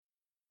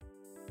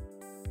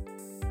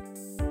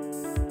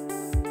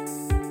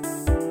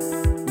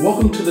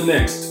Welcome to the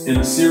next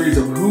in a series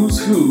of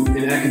Who's Who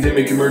in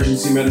Academic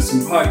Emergency Medicine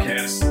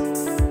podcasts,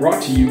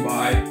 brought to you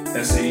by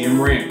SAEM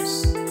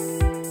Rams.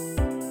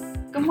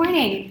 Good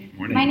morning.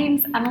 My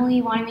name's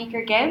Emily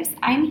Wanamaker-Gibbs.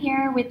 I'm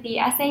here with the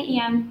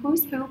SAEM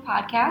Who's Who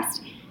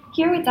podcast,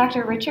 here with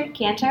Dr. Richard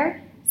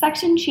Cantor,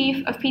 Section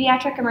Chief of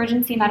Pediatric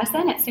Emergency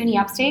Medicine at SUNY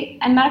Upstate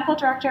and Medical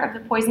Director of the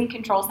Poison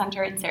Control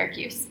Center in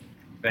Syracuse.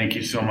 Thank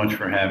you so much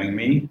for having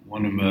me.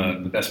 One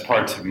of the best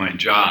parts of my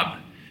job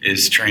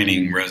is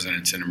training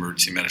residents in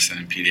emergency medicine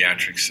and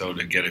pediatrics, so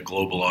to get a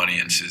global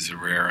audience is a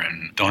rare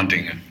and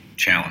daunting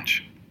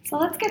challenge. So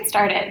let's get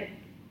started.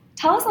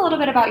 Tell us a little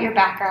bit about your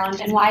background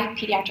and why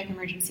pediatric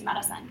emergency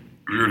medicine.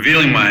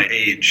 Revealing my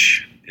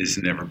age is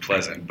never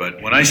pleasant,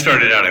 but when I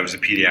started out, I was a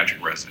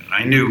pediatric resident.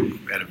 I knew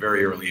at a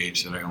very early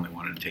age that I only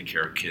wanted to take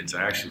care of kids.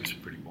 I actually was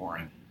pretty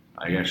boring.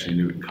 I actually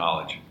knew in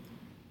college.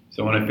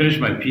 So when I finished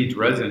my peds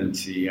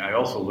residency, I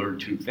also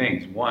learned two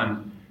things.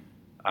 One,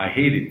 I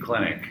hated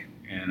clinic,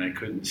 and I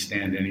couldn't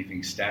stand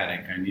anything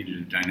static. I needed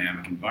a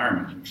dynamic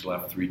environment, which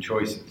left three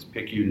choices: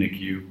 PICU,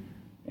 NICU,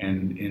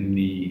 and in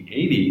the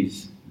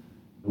 80s,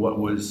 what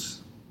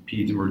was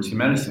peds emergency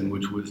medicine,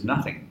 which was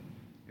nothing.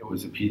 It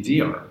was a peds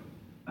ER,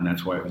 and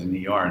that's why it was an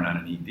ER, not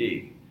an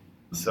ED.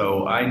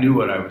 So I knew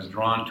what I was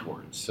drawn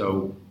towards.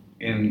 So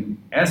in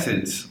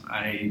essence,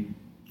 I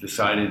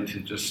decided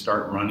to just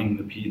start running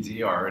the peds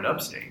ER at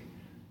Upstate,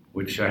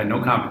 which I had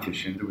no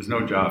competition. There was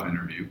no job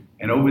interview.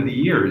 And over the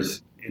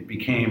years, it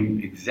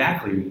became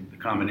exactly the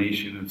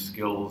combination of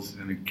skills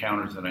and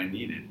encounters that I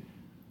needed.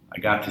 I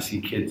got to see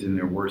kids in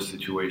their worst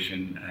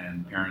situation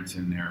and parents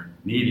in their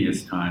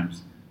neediest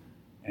times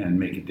and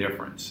make a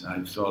difference.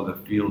 I saw the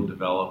field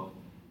develop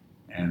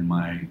and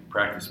my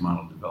practice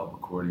model develop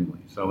accordingly.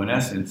 So in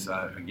essence,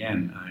 I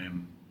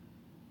am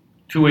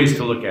two ways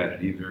to look at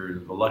it: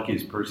 either the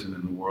luckiest person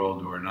in the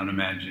world or an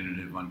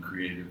unimaginative,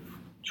 uncreative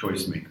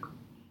choice maker.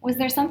 Was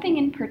there something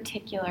in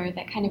particular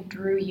that kind of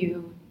drew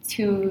you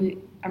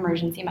to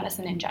emergency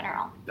medicine in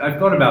general? I've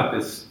thought about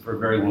this for a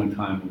very long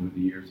time over the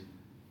years.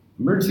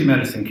 Emergency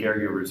medicine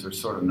caregivers are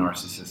sort of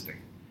narcissistic.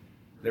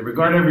 They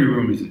regard every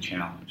room as a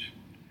challenge.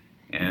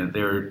 And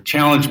they're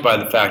challenged by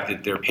the fact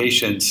that their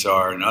patients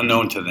are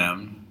unknown to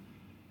them.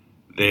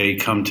 They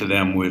come to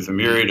them with a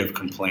myriad of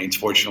complaints.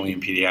 Fortunately,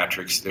 in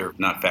pediatrics, they're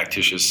not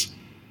factitious,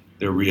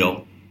 they're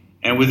real.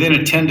 And within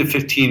a 10 to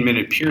 15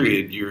 minute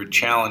period, you're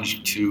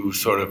challenged to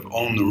sort of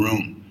own the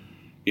room.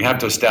 You have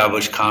to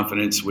establish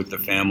confidence with the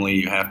family.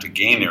 You have to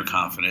gain their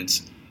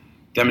confidence,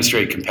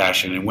 demonstrate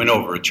compassion, and win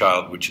over a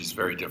child, which is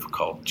very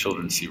difficult.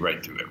 Children see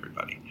right through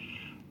everybody.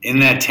 In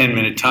that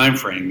 10-minute time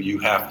frame, you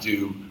have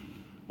to,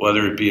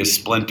 whether it be a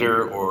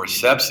splinter or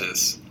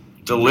sepsis,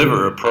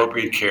 deliver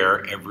appropriate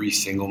care every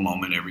single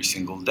moment, every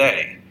single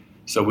day.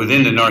 So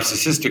within the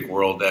narcissistic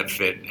world, that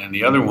fit. And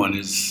the other one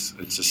is,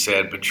 it's a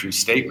sad but true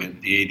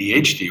statement, the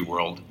ADHD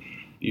world,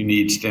 you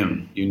need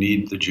stim, you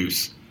need the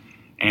juice.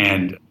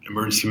 And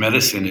emergency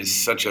medicine is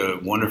such a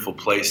wonderful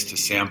place to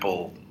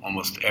sample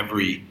almost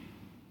every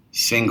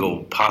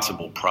single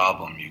possible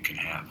problem you can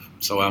have.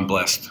 So I'm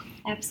blessed.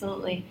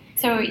 Absolutely.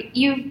 So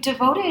you've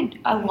devoted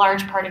a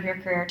large part of your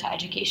career to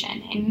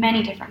education in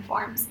many different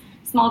forms: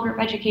 small group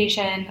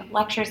education,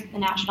 lectures at the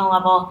national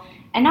level,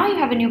 and now you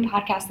have a new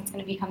podcast that's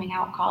going to be coming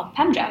out called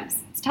PEMGEMS.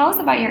 So tell us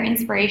about your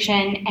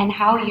inspiration and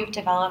how you've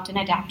developed and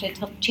adapted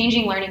to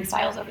changing learning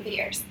styles over the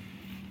years.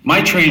 My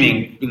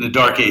training in the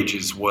dark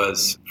ages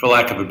was, for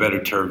lack of a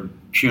better term,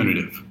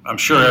 punitive. I'm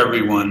sure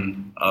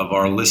everyone of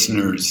our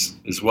listeners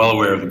is well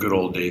aware of the good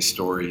old days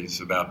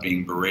stories about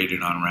being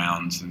berated on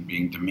rounds and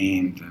being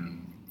demeaned and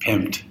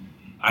pimped.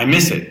 I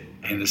miss it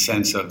in the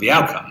sense of the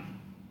outcome.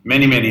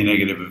 Many, many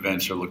negative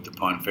events are looked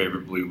upon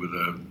favorably with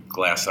a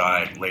glass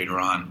eye later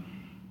on,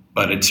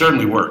 but it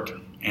certainly worked.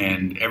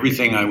 And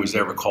everything I was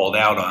ever called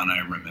out on, I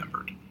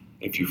remembered.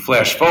 If you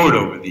flash forward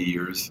over the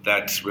years,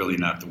 that's really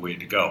not the way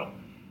to go.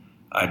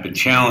 I've been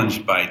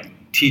challenged by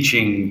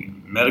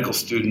teaching medical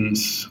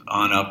students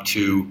on up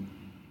to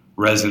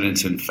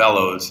residents and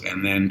fellows,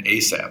 and then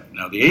ASAP.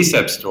 Now, the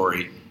ASAP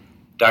story,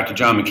 Dr.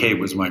 John McCabe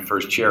was my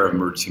first chair of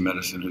emergency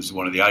medicine, who's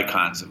one of the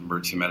icons of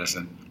emergency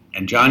medicine.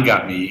 And John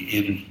got me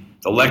in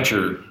the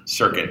lecture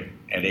circuit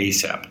at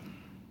ASAP.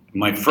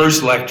 My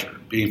first lecture,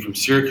 being from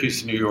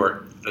Syracuse, New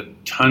York, the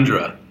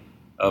tundra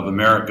of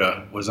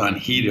America, was on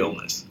heat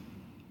illness.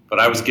 But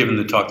I was given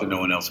the talk that no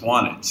one else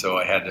wanted, so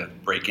I had to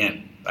break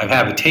in. I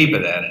have a tape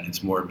of that, and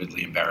it's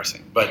morbidly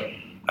embarrassing. But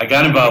I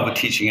got involved with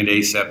teaching at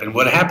ASAP, and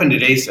what happened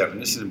at ASAP, and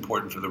this is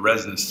important for the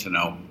residents to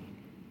know,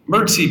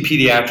 emergency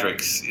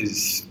pediatrics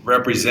is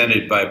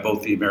represented by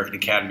both the American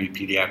Academy of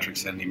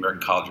Pediatrics and the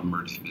American College of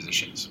Emergency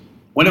Physicians.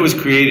 When it was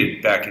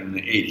created back in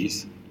the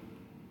 80s,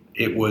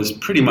 it was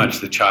pretty much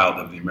the child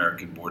of the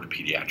American Board of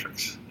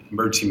Pediatrics.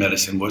 Emergency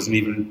medicine wasn't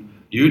even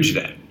huge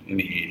then in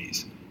the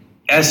 80s.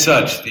 As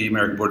such, the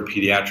American Board of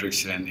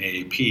Pediatrics and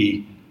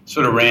AAP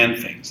sort of ran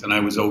things, and I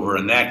was over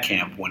in that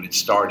camp when it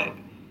started.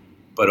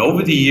 But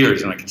over the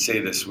years, and I can say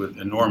this with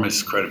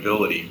enormous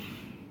credibility,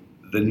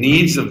 the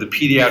needs of the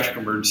pediatric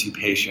emergency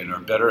patient are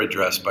better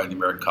addressed by the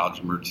American College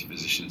of Emergency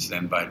Physicians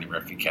than by the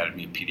American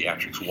Academy of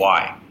Pediatrics.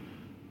 Why?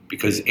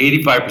 because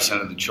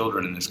 85% of the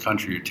children in this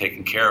country are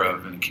taken care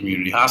of in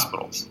community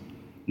hospitals,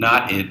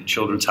 not in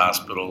Children's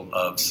Hospital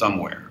of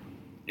somewhere.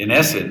 In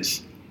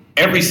essence,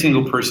 every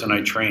single person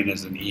I train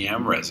as an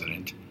EM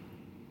resident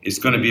is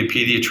going to be a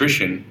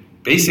pediatrician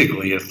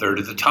basically a third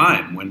of the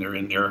time when they're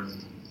in their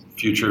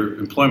future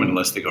employment,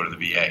 unless they go to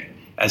the VA.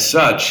 As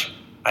such,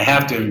 I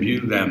have to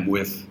imbue them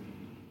with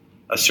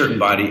a certain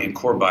body and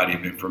core body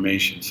of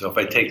information. So if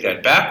I take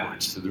that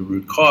backwards to the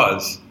root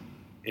cause,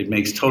 it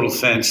makes total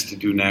sense to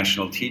do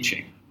national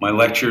teaching. My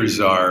lectures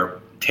are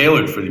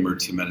tailored for the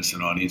emergency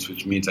medicine audience,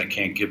 which means I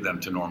can't give them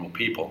to normal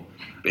people,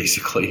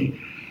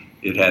 basically.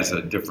 It has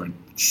a different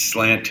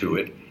slant to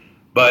it.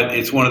 But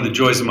it's one of the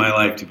joys of my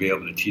life to be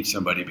able to teach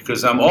somebody,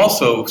 because I'm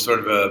also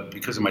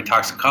because of my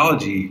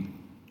toxicology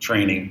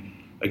training,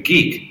 a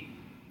geek.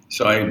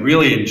 So I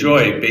really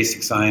enjoy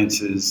basic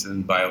sciences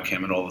and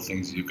biochem and all the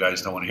things that you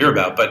guys don't want to hear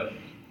about. But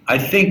I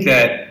think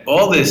that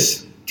all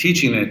this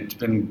teaching that's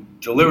been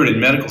delivered in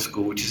medical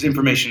school, which is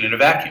information in a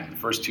vacuum, the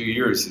first 2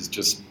 years is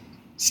just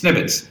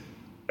snippets.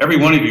 Every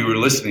one of you who are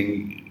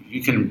listening,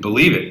 you can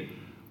believe it.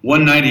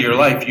 One night of your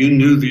life, you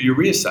knew the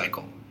urea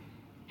cycle.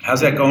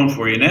 How's that going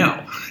for you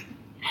now?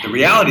 The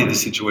reality of the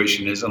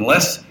situation is,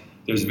 unless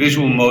there's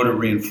visual motor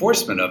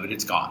reinforcement of it,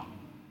 it's gone.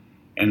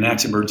 And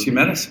that's emergency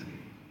medicine.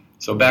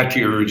 So back to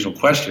your original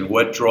question,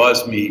 what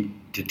draws me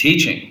to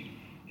teaching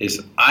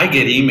is I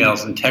get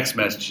emails and text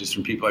messages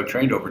from people I've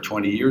trained over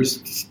 20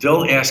 years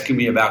still asking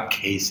me about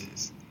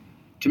cases.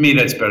 To me,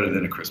 that's better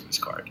than a Christmas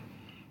card,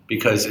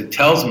 because it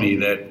tells me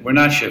that we're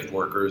not shift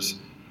workers.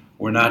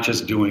 We're not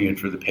just doing it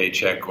for the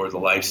paycheck or the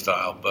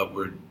lifestyle, but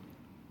we're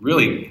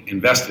really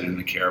invested in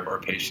the care of our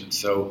patients.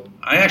 So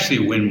I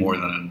actually win more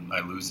than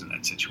I lose in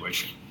that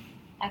situation.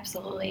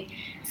 Absolutely.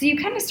 So you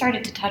kind of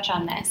started to touch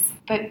on this,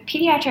 but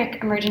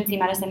pediatric emergency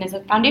medicine is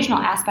a foundational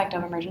aspect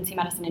of emergency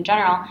medicine in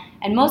general,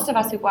 and most of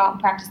us who go out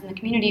and practice in the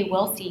community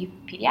will see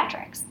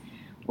pediatrics.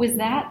 Was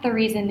that the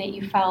reason that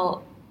you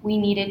felt we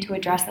needed to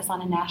address this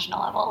on a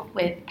national level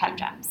with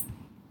PEMGEMS?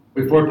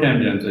 Before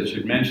PEMGEMS, I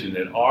should mention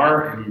that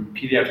our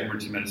Pediatric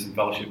Emergency Medicine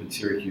Fellowship in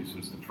Syracuse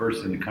was the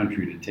first in the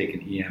country to take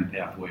an EM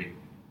pathway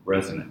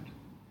resident,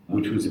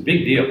 which was a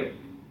big deal,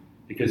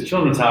 because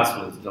children's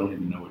hospitals don't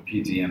even know what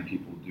peds EM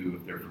people do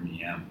if they're from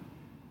EM.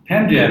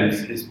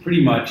 PEMGEMS is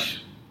pretty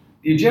much,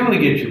 you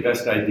generally get your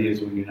best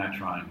ideas when you're not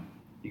trying.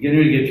 You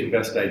generally get your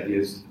best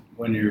ideas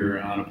when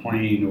you're on a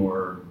plane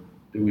or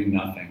doing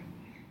nothing.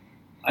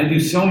 I do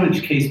so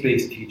much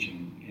case-based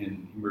teaching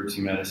in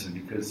emergency medicine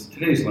because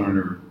today's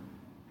learner,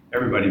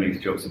 everybody makes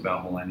jokes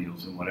about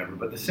millennials and whatever,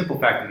 but the simple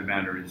fact of the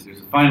matter is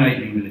there's a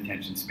finite human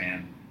attention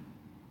span.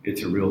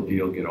 It's a real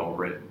deal, get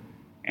over it.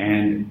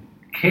 And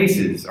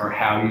cases are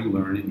how you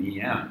learn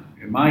in EM.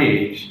 At my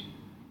age,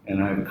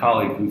 and I have a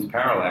colleague who's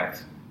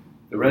parallax,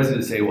 the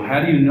residents say, well, how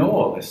do you know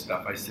all this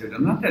stuff? I said,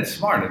 I'm not that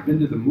smart. I've been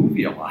to the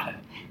movie a lot.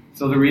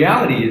 So the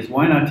reality is,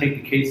 why not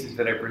take the cases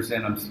that I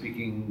present? I'm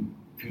speaking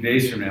 2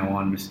 days from now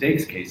on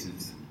mistakes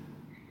cases.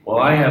 Well,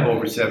 I have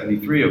over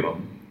 73 of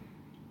them,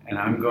 and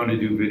I'm going to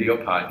do video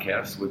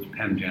podcasts, which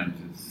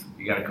PEMGEMS is,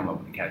 you got to come up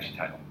with a catchy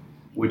title,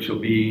 which will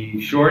be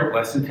short,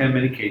 less than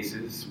 10-minute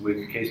cases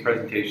with case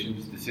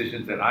presentations,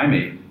 decisions that I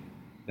made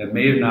that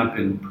may have not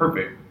been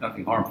perfect,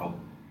 nothing harmful,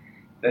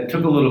 that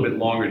took a little bit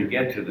longer to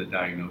get to the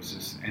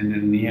diagnosis, and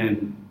in the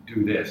end,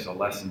 do this, a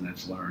lesson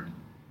that's learned.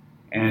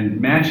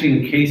 And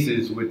matching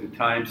cases with the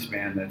time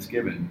span that's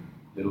given.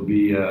 It'll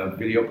be a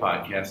video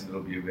podcast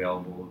that'll be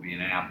available, it'll be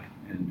an app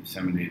and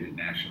disseminated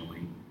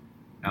nationally.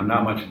 I'm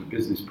not much of a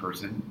business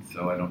person,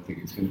 so I don't think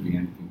it's going to be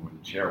anything more than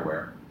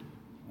shareware.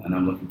 And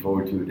I'm looking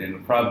forward to it, and it'll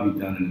probably be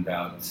done in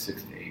about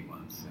 6 to 8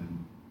 months,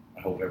 and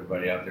I hope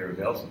everybody out there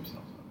avails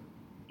themselves of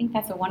it. I think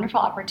that's a wonderful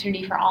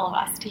opportunity for all of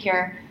us to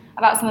hear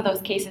about some of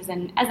those cases,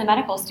 and as a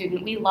medical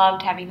student, we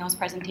loved having those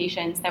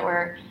presentations that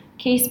were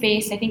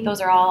case-based. I think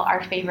those are all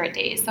our favorite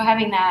days, so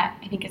having that,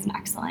 I think, is an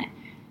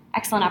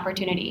excellent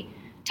opportunity.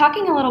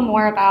 Talking a little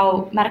more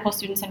about medical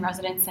students and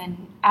residents and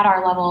at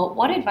our level,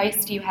 what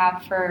advice do you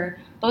have for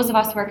those of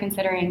us who are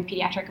considering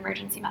pediatric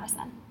emergency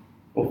medicine?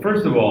 Well,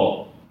 first of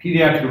all,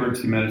 pediatric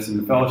emergency medicine,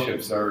 the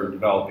fellowships are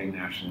developing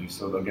nationally,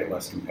 so they'll get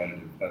less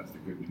competitive. That's the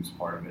good news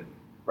part of it.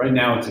 Right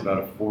now, it's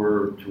about a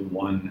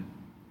 4-to-1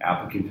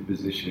 applicant to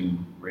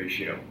position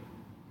ratio.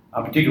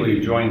 I'm particularly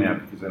enjoying that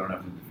because I don't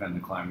have to defend the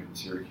climate in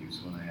Syracuse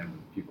when I have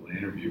people to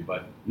interview,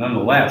 but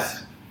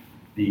nonetheless,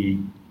 the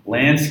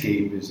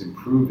landscape is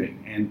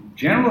improving, and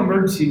general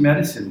emergency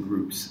medicine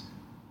groups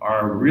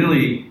are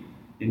really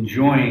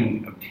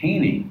enjoying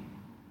obtaining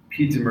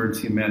peds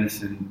emergency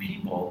medicine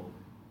people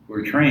who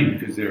are trained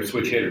because they're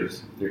switch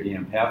hitters, they're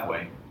EM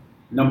pathway.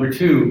 Number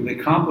two, they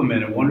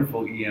complement a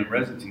wonderful EM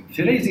residency.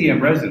 Today's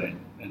EM resident,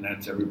 and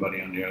that's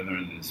everybody on the other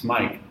end of this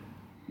mic,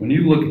 when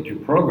you look at your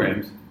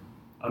programs,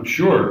 I'm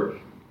sure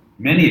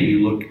many of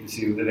you look to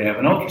see that they have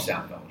an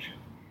ultrasound fellowship,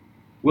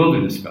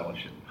 wilderness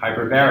fellowship,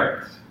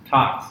 hyperbarics,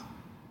 tox,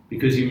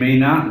 because you may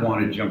not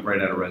want to jump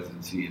right out of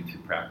residency into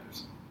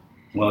practice.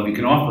 Well, if you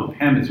can offer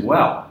PEM as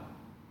well.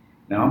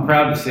 Now, I'm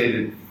proud to say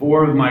that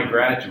 4 of my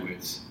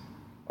graduates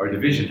are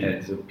division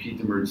heads of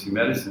peds emergency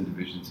medicine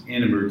divisions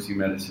in emergency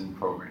medicine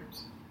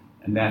programs.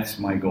 And that's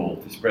my goal,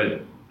 to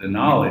spread the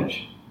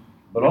knowledge,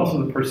 but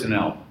also the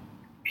personnel.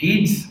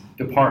 Peds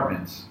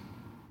departments,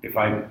 if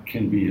I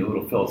can be a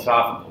little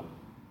philosophical,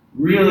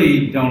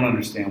 really don't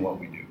understand what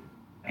we do.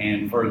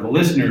 And for the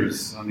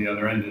listeners on the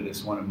other end of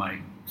this, one of my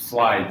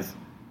slides,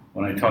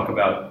 when I talk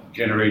about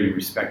generating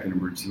respect in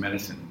emergency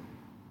medicine,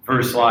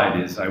 first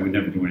slide is I would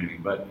never do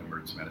anything but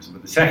emergency medicine.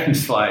 But the second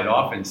slide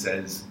often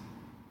says,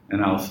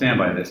 and I'll stand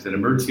by this, that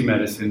emergency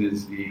medicine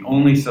is the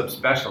only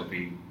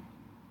subspecialty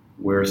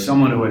where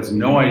someone who has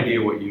no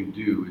idea what you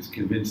do is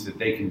convinced that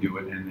they can do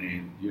it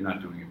and you're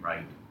not doing it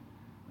right.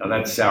 Now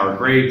that's sour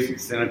grapes,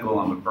 it's cynical,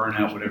 I'm a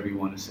burnout, whatever you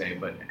want to say,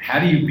 but how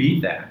do you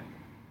beat that?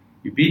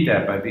 You beat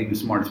that by being the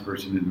smartest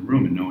person in the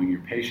room and knowing your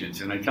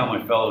patients. And I tell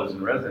my fellows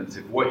and residents,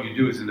 if what you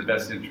do is in the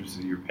best interest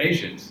of your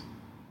patients,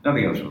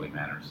 nothing else really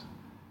matters.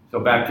 So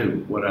back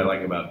to what I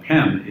like about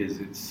PEM is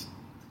it's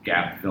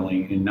gap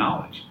filling in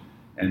knowledge.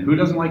 And who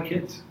doesn't like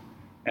kids?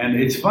 And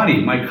it's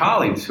funny, my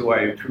colleagues, who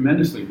I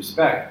tremendously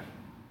respect,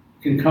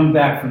 can come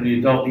back from the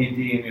adult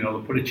ED and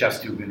they'll put a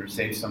chest tube in or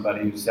save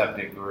somebody who's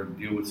septic or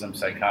deal with some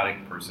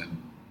psychotic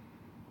person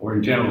or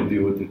in general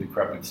deal with the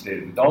decrepit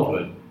state of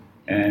adulthood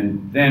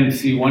and then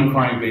see one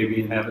crying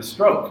baby and have a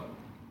stroke.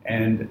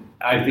 And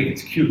I think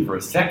it's cute for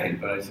a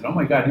second, but I said, oh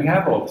my God, you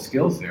have all the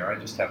skills there. I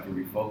just have to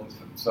refocus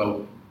them.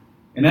 So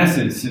in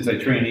essence, since I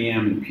train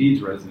EM and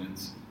PEDS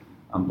residents,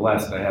 I'm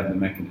blessed I have the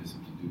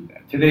mechanism to do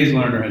that. Today's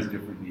learner has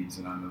different needs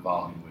and I'm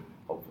evolving with it,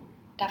 hopefully.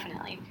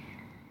 Definitely.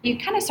 You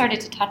kind of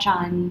started to touch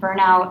on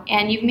burnout,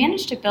 and you've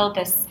managed to build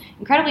this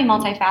incredibly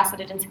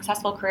multifaceted and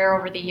successful career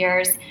over the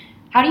years.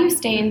 How do you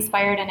stay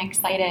inspired and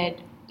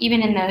excited,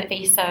 even in the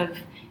face of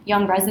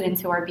young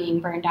residents who are being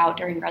burned out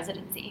during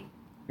residency?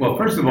 Well,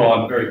 first of all,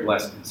 I'm very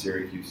blessed in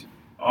Syracuse.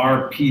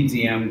 Our PEDS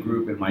EM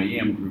group and my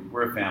EM group,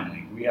 we're a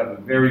family. We have a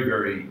very,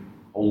 very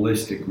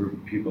holistic group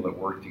of people that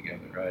work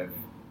together. I have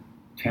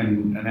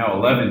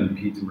 11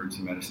 PEDS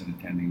emergency medicine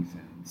attendings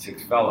and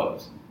 6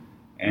 fellows.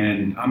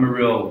 And I'm a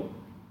real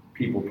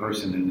people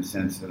person in the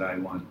sense that I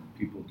want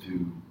people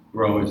to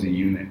grow as a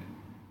unit.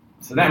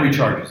 So that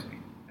recharges me.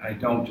 I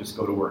don't just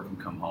go to work and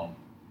come home.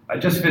 I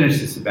just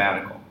finished a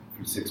sabbatical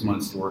for 6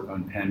 months to work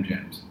on PEM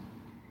GEMS.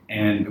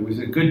 And it was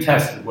a good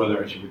test of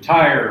whether I should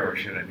retire or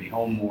should I be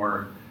home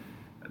more.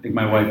 I think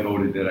my wife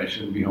voted that I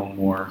shouldn't be home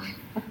more.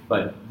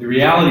 But the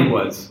reality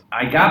was,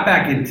 I got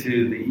back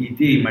into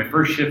the ED. My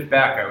first shift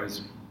back, I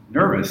was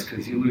nervous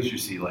because you lose your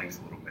sea legs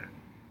a little bit.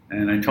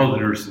 And I told the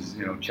nurses,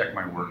 check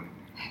my work.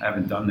 I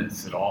haven't done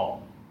this at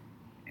all.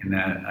 And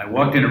I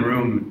walked in a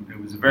room, it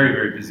was a very,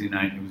 very busy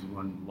night. It was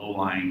one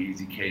low-lying,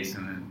 easy case,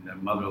 and then the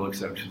mother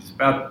looks up, she says, it's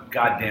about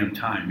goddamn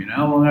time. You know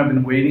how long I've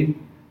been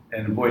waiting?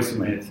 And the voice in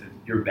my head said,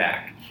 you're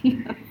back.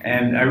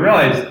 And I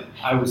realized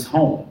I was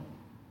home.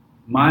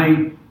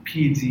 My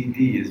PEDS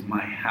ED is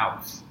my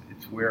house.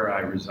 It's where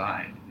I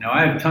reside. Now,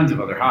 I have tons of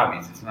other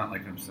hobbies. It's not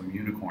like I'm some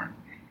unicorn.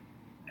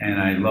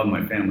 And I love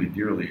my family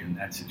dearly, and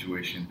that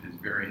situation is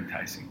very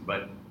enticing.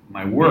 But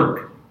my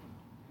work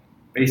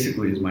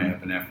basically is my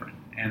epinephrine.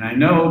 And I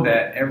know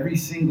that every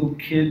single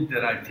kid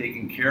that I've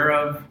taken care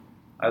of,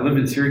 I lived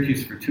in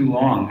Syracuse for too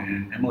long,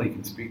 and Emily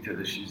can speak to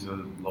this, she's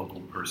a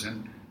local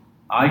person.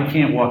 I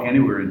can't walk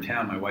anywhere in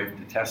town, my wife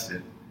detests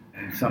it,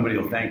 and somebody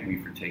will thank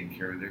me for taking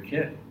care of their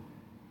kid.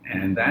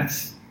 And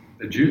that's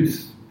the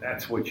juice.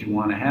 That's what you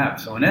want to have.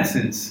 So in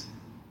essence,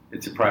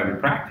 it's a private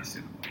practice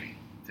in a way.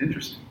 It's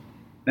interesting.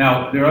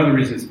 Now, there are other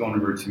reasons to go into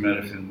emergency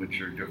medicine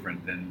which are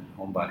different than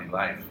homebody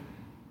life.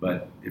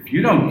 But if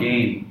you don't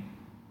gain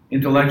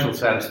intellectual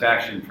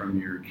satisfaction from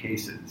your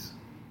cases,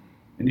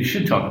 and you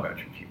should talk about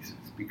your cases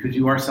because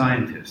you are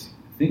scientists.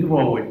 Think of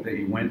all that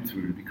you went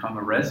through to become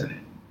a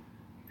resident.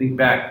 Think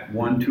back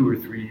 1, 2, or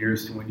 3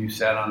 years to when you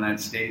sat on that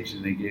stage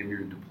and they gave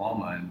you a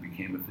diploma and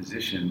became a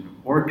physician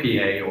or a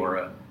PA or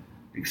a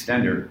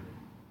extender.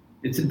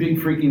 It's a big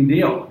freaking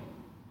deal.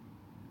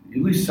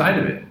 You lose sight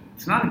of it.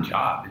 It's not a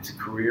job, it's a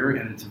career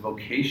and it's a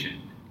vocation.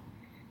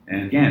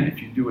 And again,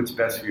 if you do what's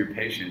best for your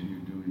patient, you're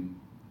doing,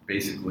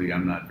 basically,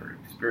 I'm not very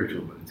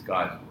spiritual, but it's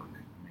God's work.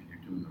 I mean,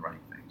 you're doing the right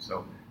thing.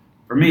 So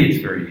for me,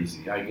 it's very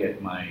easy. I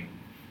get my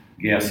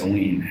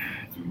gasoline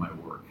through my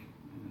work,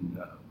 and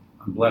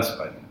I'm blessed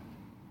by that.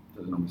 It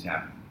doesn't always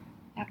happen.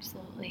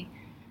 Absolutely.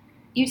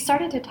 You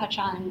started to touch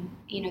on,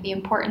 the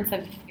importance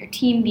of your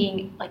team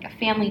being like a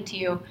family to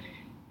you.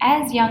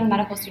 As young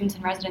medical students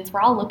and residents, we're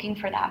all looking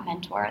for that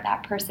mentor,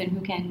 that person who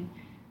can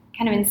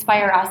kind of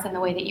inspire us in the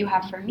way that you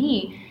have for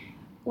me.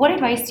 What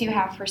advice do you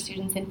have for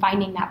students in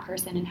finding that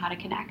person and how to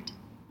connect?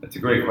 That's a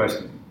great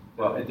question.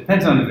 Well, it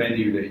depends on the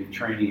venue that you're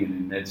training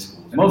in med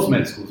schools. Most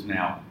med schools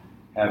now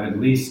have at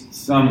least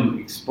some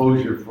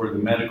exposure for the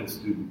medical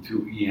student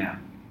to EM.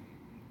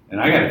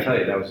 And I got to tell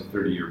you, that was a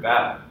 30-year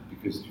battle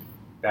because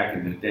back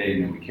in the day,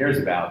 nobody cares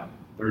about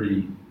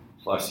 30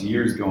 plus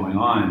years going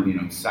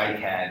on. Psych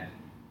had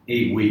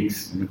 8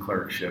 weeks in the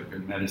clerkship,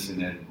 and medicine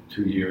had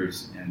 2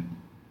 years, and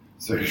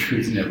surgery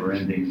was never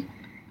ending.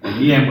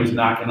 And EM was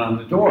knocking on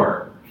the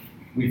door.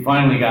 We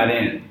finally got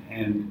in,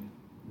 and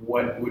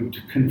what would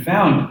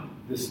confound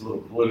this is a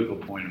little political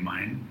point of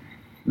mine.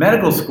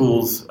 Medical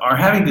schools are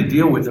having to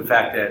deal with the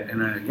fact that,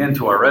 and again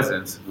to our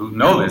residents who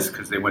know this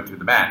because they went through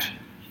the match,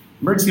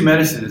 emergency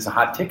medicine is a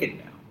hot ticket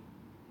now.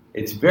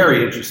 It's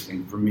very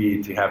interesting for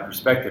me to have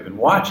perspective and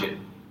watch it.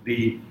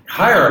 The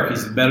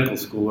hierarchies of medical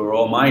school are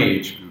all my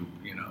age group,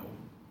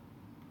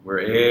 we're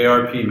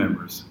AARP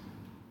members.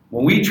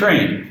 When we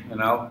trained,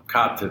 and I'll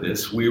cop to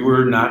this, we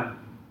were not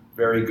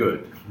very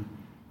good.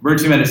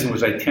 Emergency medicine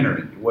was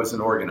itinerant. It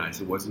wasn't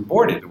organized. It wasn't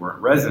boarded. There weren't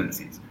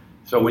residencies.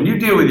 So when you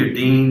deal with your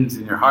deans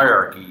and your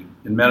hierarchy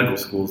in medical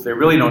schools, they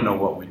really don't know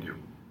what we do.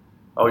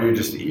 Oh, you're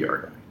just the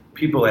ER guy.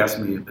 People ask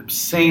me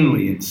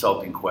obscenely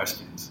insulting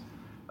questions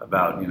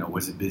about,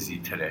 was it busy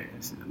today?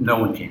 I said, no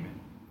one came in.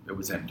 It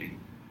was empty.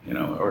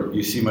 Or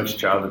you see much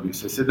child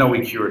abuse. I said, no,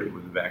 we cured it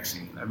with the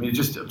vaccine. I mean,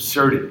 just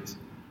absurdities.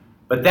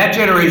 But that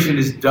generation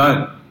is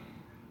done.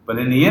 But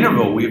in the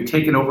interval, we have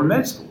taken over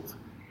med schools.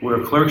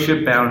 We're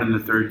clerkship bound in the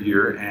third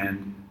year,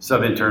 and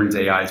sub-interns,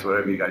 AIs,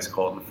 whatever you guys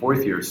call it, in the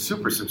fourth year, is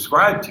super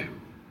subscribed to.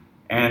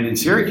 And in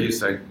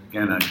Syracuse,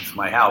 again, it's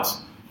my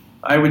house,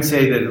 I would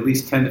say that at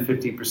least 10 to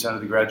 15%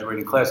 of the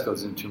graduating class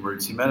goes into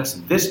emergency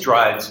medicine. This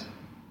drives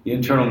the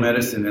internal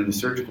medicine and the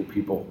surgical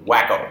people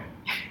wacko.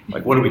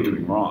 Like, what are we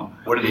doing wrong?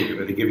 What do they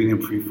do? Are they giving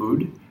them free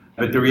food?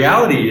 But the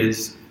reality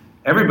is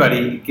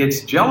everybody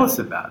gets jealous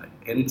about it,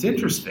 and it's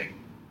interesting.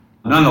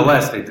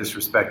 Nonetheless, they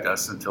disrespect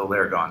us until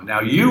they're gone. Now,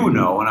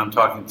 and I'm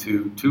talking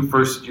to 2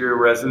 first-year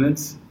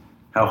residents,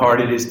 how hard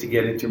it is to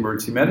get into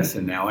emergency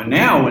medicine now. And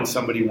now, when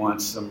somebody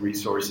wants some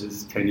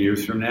resources 10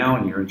 years from now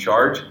and you're in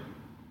charge,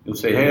 you'll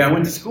say, hey, I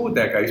went to school with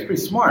that guy. He's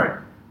pretty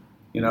smart.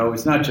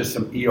 It's not just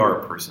some ER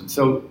person.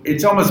 So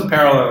it's almost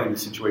paralleling the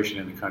situation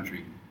in the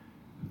country.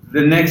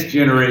 The next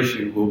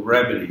generation will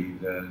remedy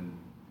the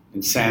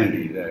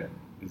insanity that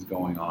is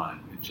going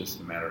on. It's just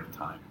a matter of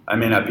time. I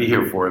may not be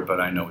here for it, but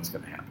I know it's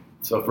going to happen.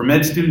 So for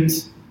med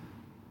students,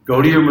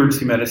 go to your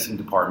emergency medicine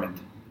department.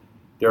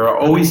 There are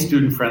always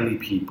student-friendly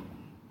people.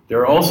 There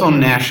are also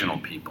national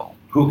people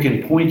who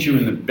can point you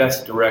in the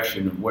best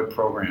direction of what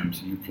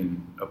programs you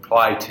can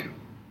apply to.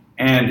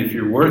 And if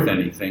you're worth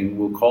anything,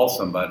 we'll call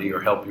somebody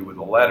or help you with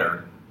a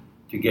letter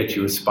to get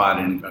you a spot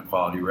in a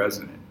quality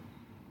resident.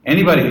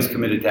 Anybody who's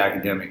committed to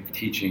academic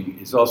teaching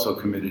is also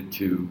committed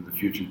to the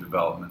future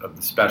development of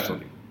the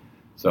specialty.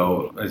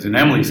 So as in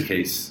Emily's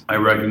case, I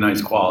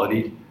recognize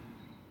quality.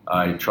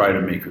 I tried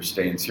to make her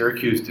stay in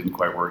Syracuse, didn't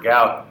quite work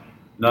out.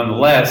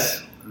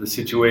 Nonetheless, the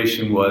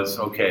situation was,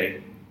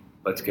 okay,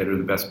 let's get her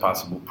the best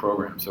possible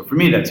program. So for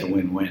me, that's a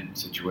win-win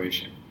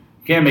situation.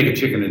 You can't make a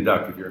chicken and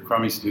duck. If you're a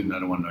crummy student, I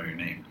don't want to know your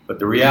name. But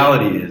the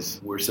reality is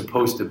we're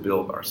supposed to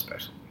build our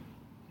specialty.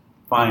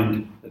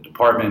 Find the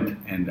department,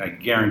 and I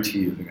guarantee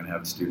you they're going to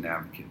have a student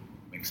advocate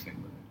mixed in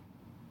with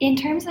it. In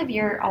terms of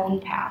your own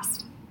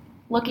past,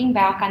 looking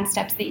back on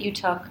steps that you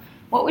took,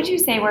 what would you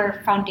say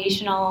were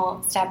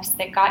foundational steps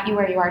that got you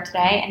where you are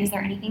today, and is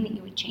there anything that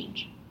you would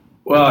change?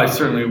 Well, I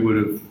certainly would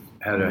have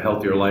had a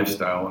healthier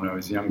lifestyle when I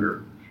was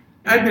younger.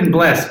 I've been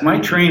blessed. My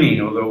training,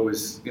 although it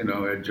was,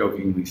 I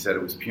jokingly said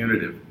it was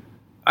punitive,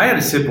 I had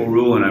a simple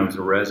rule when I was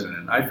a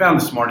resident. I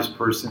found the smartest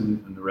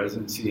person in the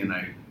residency, and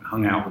I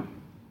hung out with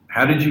them.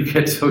 How did you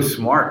get so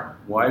smart?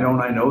 Why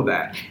don't I know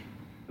that?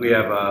 We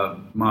have a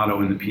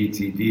motto in the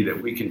PTD that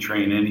we can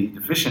train any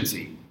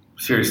deficiency.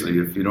 Seriously,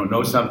 if you don't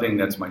know something,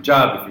 that's my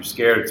job. If you're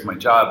scared, it's my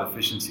job.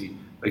 Efficiency,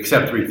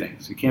 except 3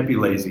 things. You can't be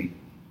lazy,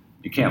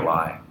 you can't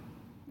lie,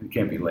 you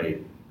can't be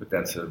late, but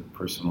that's a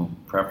personal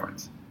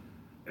preference.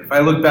 If I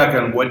look back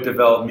on what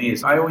developed me,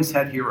 is I always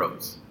had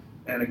heroes.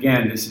 And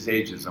again, this is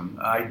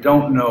ageism. I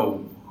don't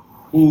know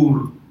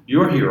who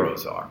your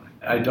heroes are.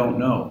 I don't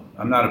know.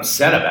 I'm not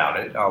upset about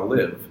it. I'll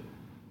live.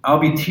 I'll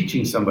be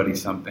teaching somebody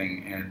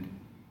something, and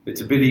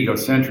it's a bit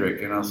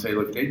egocentric, and I'll say,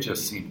 look, they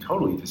just seem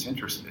totally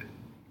disinterested.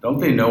 Don't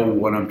they know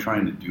what I'm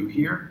trying to do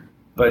here?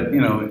 But,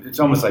 it's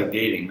almost like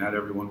dating. Not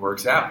everyone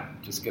works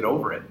out. Just get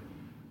over it.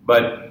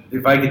 But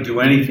if I could do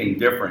anything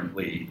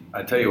differently,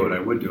 I tell you what I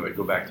would do. I'd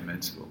go back to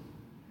med school.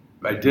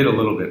 I did a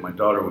little bit. My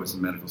daughter was a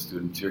medical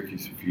student in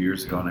Syracuse a few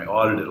years ago, and I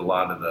audited a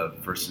lot of the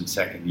first and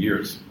second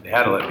years. They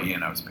had to let me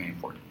in. I was paying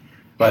for it.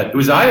 But it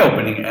was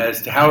eye-opening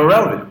as to how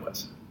irrelevant it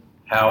was,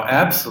 how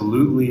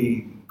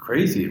absolutely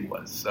crazy it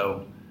was.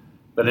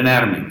 But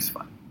anatomy was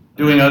fun.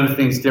 Doing other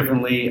things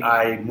differently,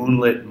 I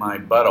moonlit my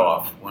butt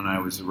off when I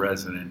was a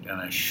resident, and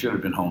I should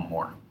have been home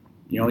more.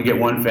 You only get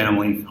one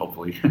family,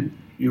 hopefully.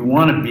 You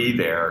want to be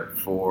there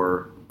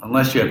for,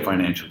 unless you have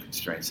financial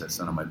constraints, that's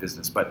none of my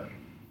business, but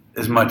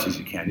as much as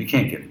you can. You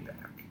can't get it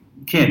back.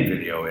 You can't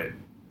video it.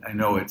 I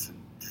know it's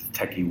a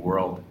techie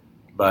world,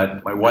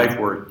 but my wife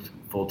worked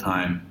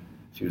full-time.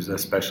 She was a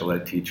special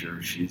ed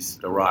teacher. She's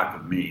the rock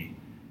of me.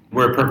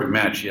 We're a perfect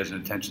match. She has an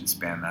attention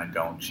span and I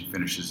don't. She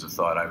finishes a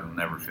thought. I will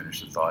never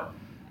finish a thought.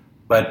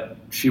 But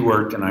she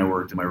worked and I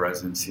worked in my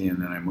residency,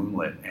 and then I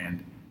moonlit.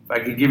 And if I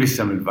could give you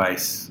some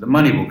advice, the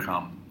money will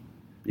come.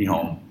 Be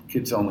home.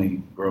 Kids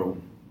only grow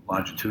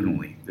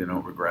longitudinally. They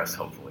don't regress,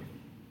 hopefully.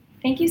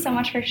 Thank you so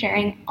much for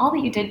sharing all that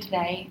you did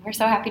today. We're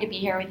so happy to be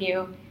here with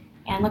you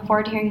and look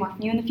forward to hearing more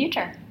from you in the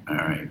future. All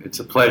right. It's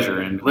a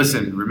pleasure. And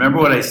listen, remember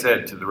what I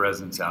said to the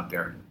residents out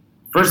there.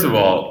 First of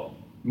all,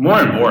 more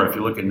and more, if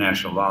you look at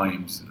national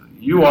volumes,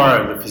 you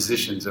are the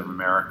physicians of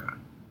America.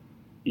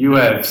 You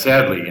have,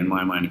 sadly, in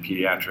my mind, in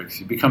pediatrics,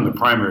 you become the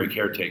primary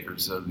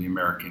caretakers of the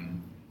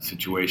American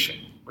situation,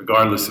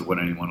 regardless of what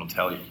anyone will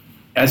tell you.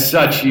 As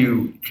such,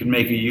 you can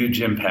make a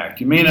huge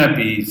impact. You may not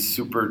be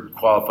super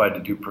qualified to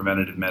do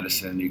preventative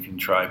medicine. You can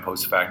try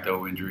post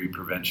facto injury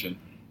prevention.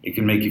 It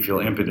can make you feel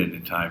impotent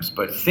at times.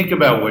 But think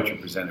about what you're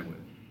presented with.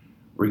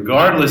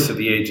 Regardless of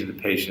the age of the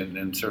patient,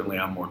 and certainly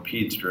I'm more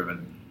peds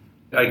driven,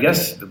 I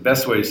guess the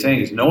best way of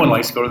saying is no one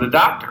likes to go to the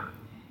doctor,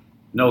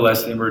 no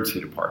less the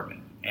emergency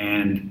department.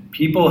 And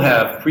people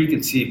have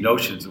preconceived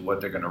notions of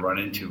what they're going to run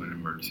into in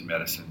emergency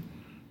medicine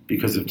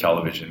because of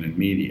television and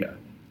media.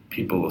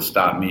 People will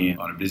stop me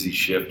on a busy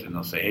shift and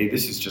they'll say, hey,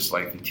 this is just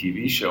like the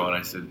TV show. And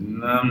I said,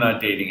 no, I'm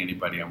not dating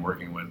anybody I'm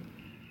working with.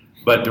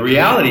 But the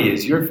reality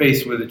is you're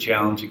faced with a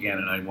challenge again,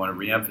 and I want to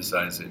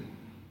reemphasize it.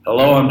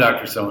 Hello, I'm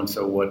Dr.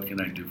 So-and-so. What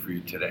can I do for you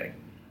today?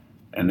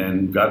 And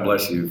then God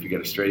bless you if you get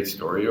a straight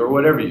story or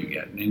whatever you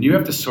get. And you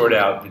have to sort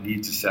out the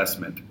needs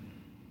assessment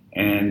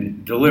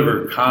and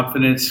deliver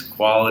confidence,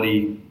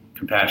 quality,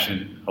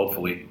 compassion,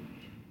 hopefully,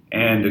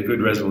 and a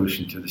good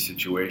resolution to the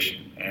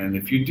situation. And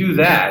if you do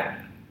that,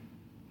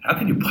 how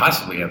can you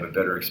possibly have a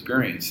better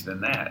experience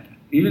than that?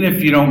 Even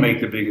if you don't make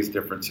the biggest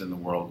difference in the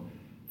world,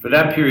 for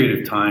that period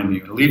of time,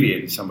 you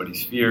alleviated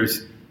somebody's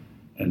fears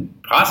and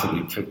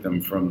possibly took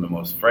them from the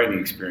most frightening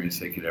experience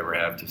they could ever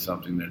have to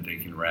something that they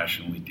can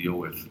rationally deal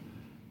with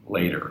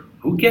later.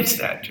 Who gets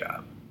that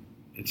job?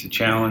 It's a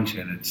challenge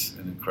and it's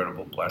an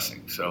incredible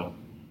blessing. So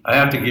I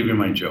have to give you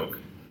my joke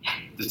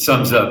that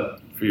sums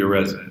up for your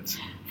residents.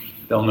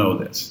 They'll know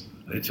this.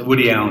 It's a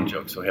Woody Allen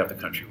joke, so half the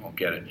country won't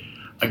get it.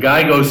 A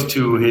guy goes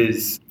to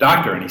his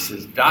doctor and he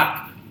says,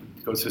 Doc,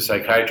 he goes to a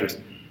psychiatrist,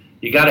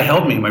 you got to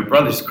help me. My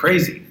brother's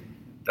crazy.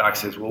 Doc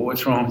says, well,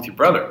 what's wrong with your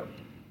brother?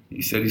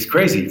 He said, he's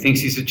crazy. He thinks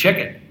he's a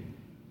chicken.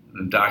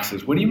 And the doc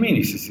says, what do you mean?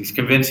 He says, he's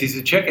convinced he's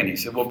a chicken. He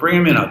said, well, bring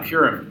him in. I'll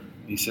cure him.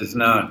 He says,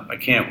 no, I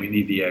can't. We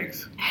need the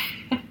eggs.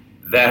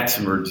 That's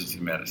emergency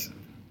medicine.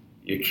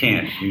 You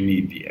can't. You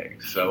need the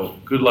eggs. So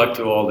good luck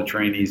to all the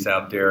trainees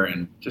out there,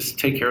 and just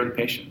take care of the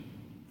patient.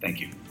 Thank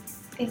you.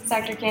 Thanks,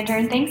 Dr. Cantor,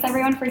 and thanks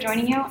everyone for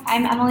joining you.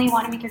 I'm Emily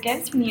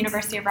Wanamaker-Gibbs from the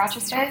University of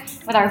Rochester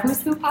with our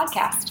Who's Who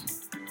podcast.